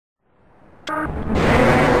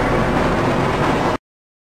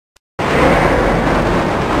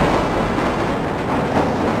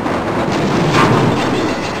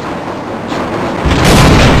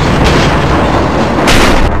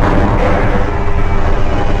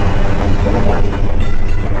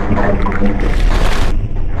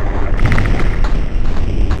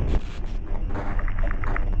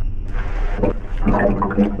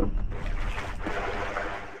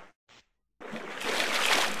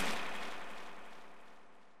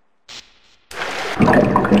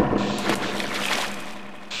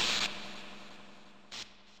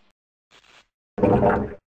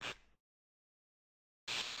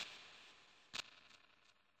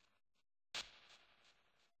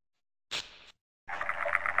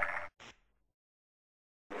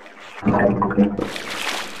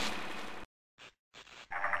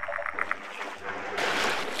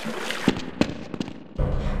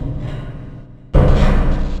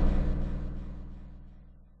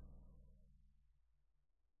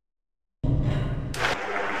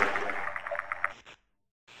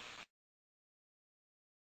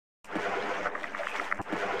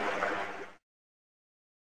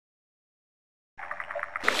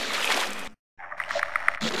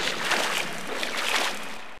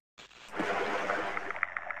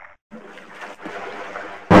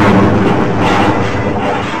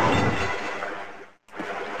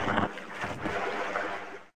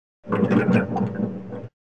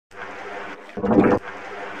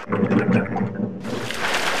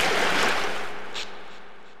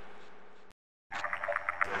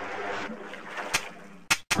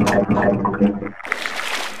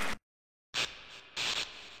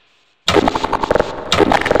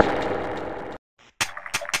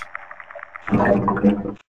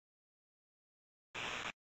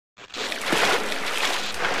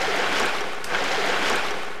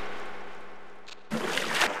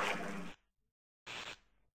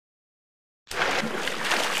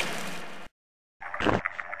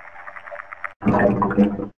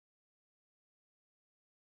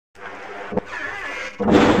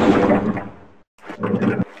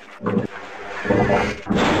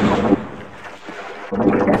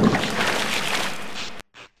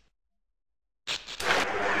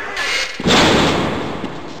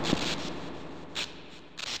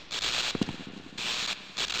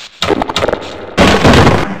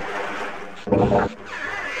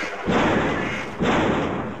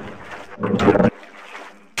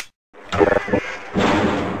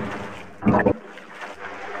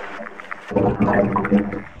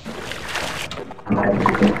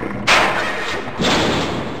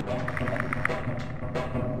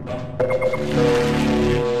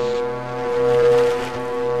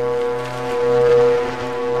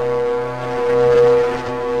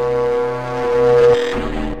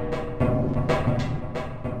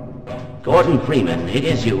Freeman, it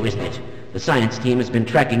is you, isn't it? The science team has been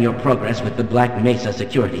tracking your progress with the Black Mesa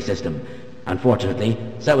security system. Unfortunately,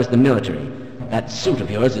 so is the military. That suit of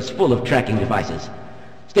yours is full of tracking devices.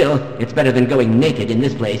 Still, it's better than going naked in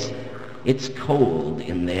this place. It's cold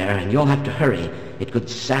in there, and you'll have to hurry. It could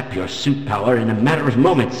sap your suit power in a matter of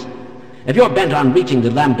moments. If you're bent on reaching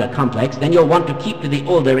the Lambda complex, then you'll want to keep to the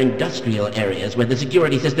older industrial areas where the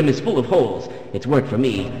security system is full of holes. It's worked for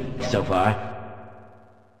me, so far.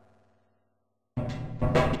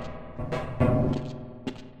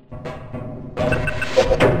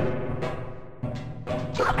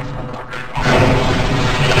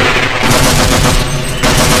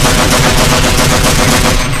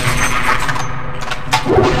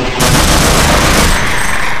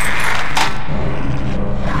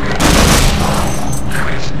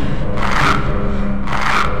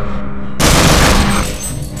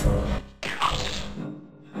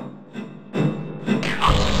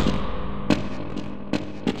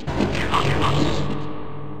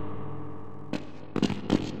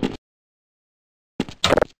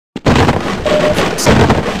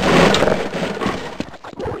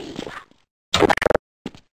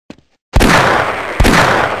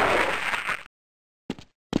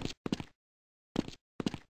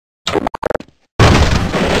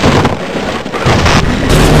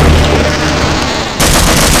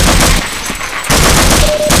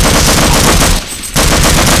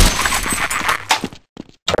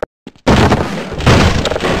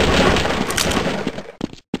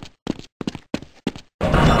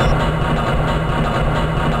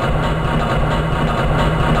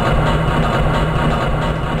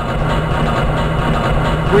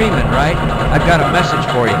 Freeman, right? I've got a message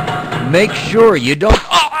for you. Make sure you don't...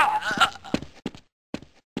 Oh!